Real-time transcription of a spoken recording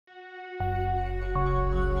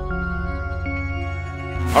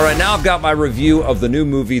All right, now I've got my review of the new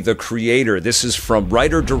movie, The Creator. This is from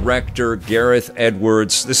writer-director Gareth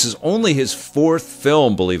Edwards. This is only his fourth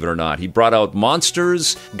film, believe it or not. He brought out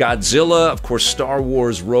Monsters, Godzilla, of course, Star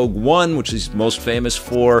Wars Rogue One, which he's most famous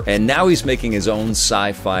for, and now he's making his own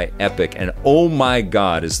sci-fi epic. And oh my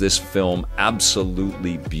God, is this film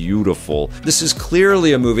absolutely beautiful. This is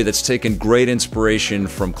clearly a movie that's taken great inspiration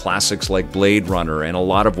from classics like Blade Runner and a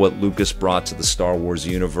lot of what Lucas brought to the Star Wars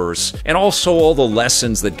universe, and also all the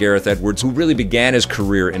lessons that Gareth Edwards, who really began his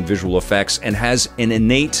career in visual effects and has an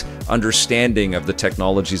innate understanding of the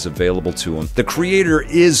technologies available to him. The Creator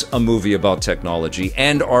is a movie about technology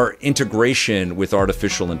and our integration with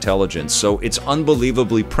artificial intelligence, so it's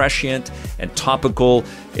unbelievably prescient and topical.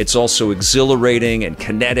 It's also exhilarating and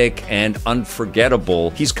kinetic and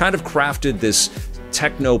unforgettable. He's kind of crafted this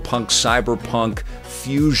techno-punk, cyberpunk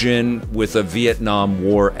fusion with a Vietnam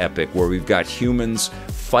War epic where we've got humans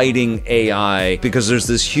fighting AI, because there's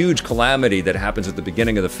this huge calamity that happens at the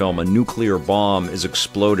beginning of the film. A nuclear bomb is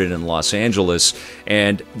exploded in Los Angeles,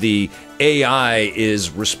 and the AI is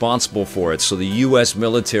responsible for it. So the US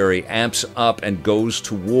military amps up and goes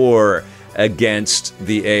to war against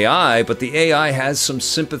the AI, but the AI has some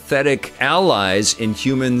sympathetic allies in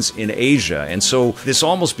humans in Asia. And so this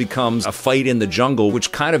almost becomes a fight in the jungle,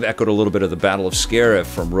 which kind of echoed a little bit of the Battle of Scarif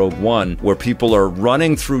from Rogue One, where people are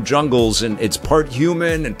running through jungles and it's part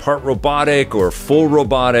human and part robotic or full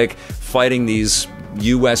robotic, fighting these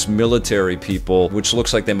US military people, which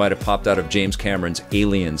looks like they might have popped out of James Cameron's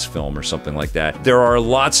Aliens film or something like that. There are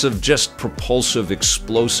lots of just propulsive,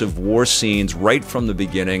 explosive war scenes right from the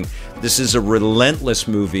beginning. This is a relentless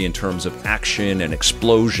movie in terms of action and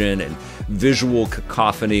explosion and visual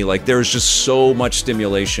cacophony. Like, there's just so much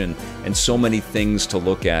stimulation and so many things to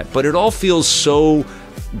look at. But it all feels so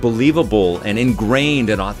believable and ingrained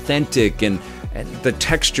and authentic, and the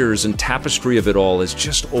textures and tapestry of it all is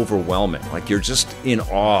just overwhelming. Like, you're just in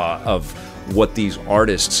awe of what these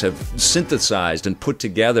artists have synthesized and put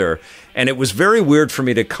together. And it was very weird for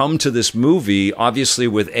me to come to this movie, obviously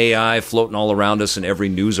with AI floating all around us in every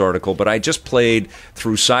news article, but I just played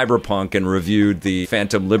through Cyberpunk and reviewed the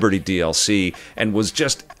Phantom Liberty DLC and was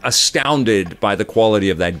just astounded by the quality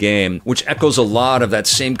of that game, which echoes a lot of that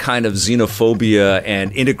same kind of xenophobia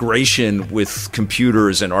and integration with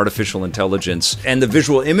computers and artificial intelligence. And the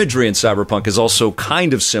visual imagery in Cyberpunk is also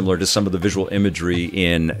kind of similar to some of the visual imagery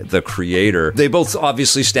in The Creator. They both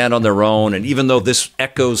obviously stand on their own, and even though this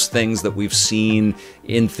echoes things that we've seen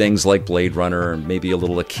in things like Blade Runner and maybe a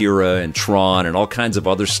little Akira and Tron and all kinds of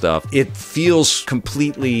other stuff, it feels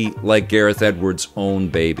completely like Gareth Edwards' own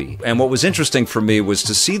baby. And what was interesting for me was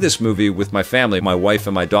to see this movie with my family. My wife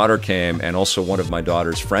and my daughter came, and also one of my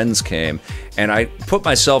daughter's friends came, and I put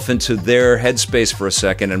myself into their headspace for a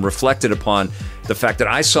second and reflected upon the fact that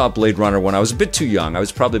I saw Blade Runner when I was a bit too young. I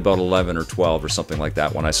was probably about 11 or 12 or something like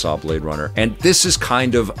that when I saw Blade Runner. And this is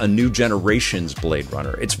kind of a new generation's Blade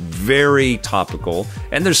Runner. It's very topical,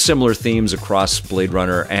 and there's similar themes across Blade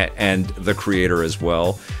Runner and The Creator as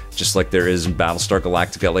well, just like there is in Battlestar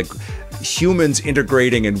Galactica. Like, humans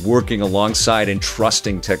integrating and working alongside and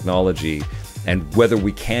trusting technology, and whether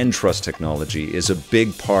we can trust technology is a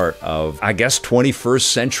big part of, I guess, 21st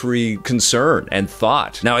century concern and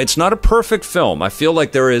thought. Now, it's not a perfect film. I feel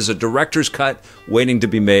like there is a director's cut waiting to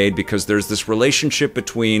be made, because there's this relationship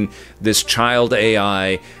between this child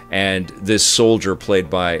AI and this soldier played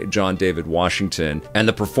by John David Washington. And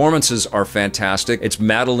the performances are fantastic. It's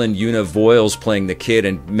Madeleine Yuna Voyles playing the kid,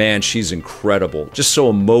 and man, she's incredible. Just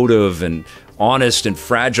so emotive and honest and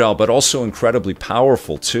fragile, but also incredibly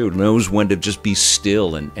powerful too. Knows when to just be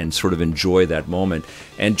still and sort of enjoy that moment.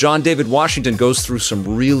 And John David Washington goes through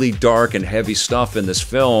some really dark and heavy stuff in this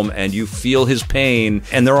film, and you feel his pain.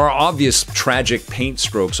 And there are obvious tragic paint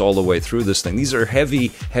strokes all the way through this thing. These are heavy,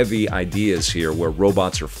 heavy ideas here where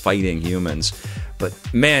robots are fighting humans. But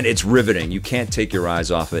man, it's riveting. You can't take your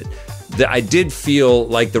eyes off it. I did feel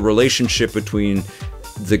like the relationship between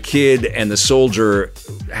the kid and the soldier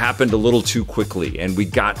happened a little too quickly, and we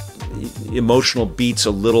got emotional beats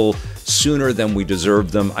a little sooner than we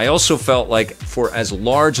deserved them. I also felt like, for as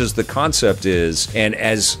large as the concept is and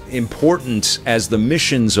as important as the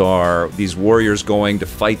missions are, these warriors going to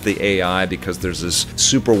fight the AI because there's this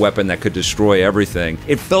super weapon that could destroy everything,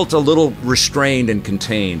 it felt a little restrained and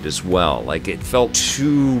contained as well. Like, it felt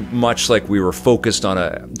too much like we were focused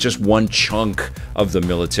on just one chunk of the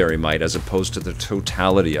military might as opposed to the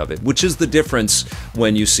totality of it, which is the difference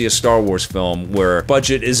when you see a Star Wars film where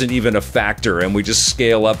budget isn't even a factor and we just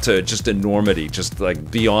scale up to just enormity, just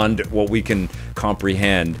like beyond what we can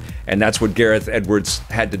comprehend. And that's what Gareth Edwards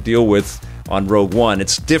had to deal with on Rogue One.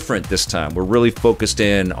 It's different this time. We're really focused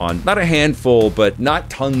in on not a handful, but not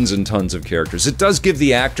tons and tons of characters. It does give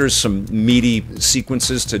the actors some meaty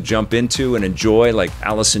sequences to jump into and enjoy, like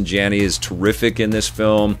Allison Janney is terrific in this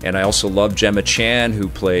film, and I also love Gemma Chan, who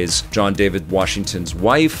plays John David Washington's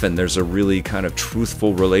wife, and there's a really kind of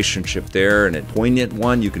truthful relationship there, and a poignant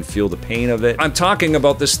one. You can feel the pain of it. I'm talking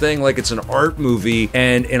about this thing like it's an art movie,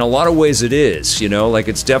 and in a lot of ways it is, you know, like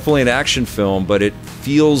it's definitely an action film, but it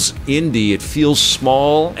feels indie, it feels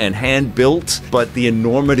small and hand-built, but the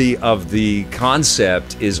enormity of the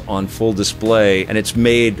concept is on full display, and it's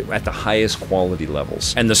made at the highest quality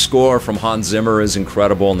levels. And the score from Hans Zimmer is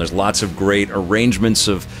incredible, and there's lots of great arrangements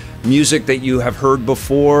of music that you have heard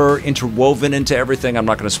before, interwoven into everything. I'm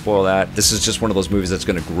not going to spoil that. This is just one of those movies that's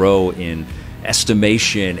going to grow in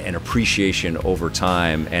estimation and appreciation over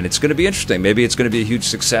time, and it's going to be interesting. Maybe it's going to be a huge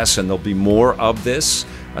success and there'll be more of this,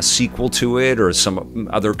 a sequel to it, or some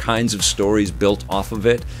other kinds of stories built off of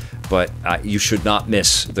it. But you should not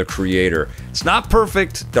miss The Creator. It's not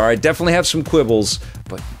perfect. I definitely have some quibbles,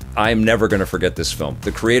 but I'm never going to forget this film.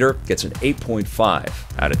 The Creator gets an 8.5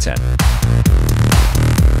 out of 10.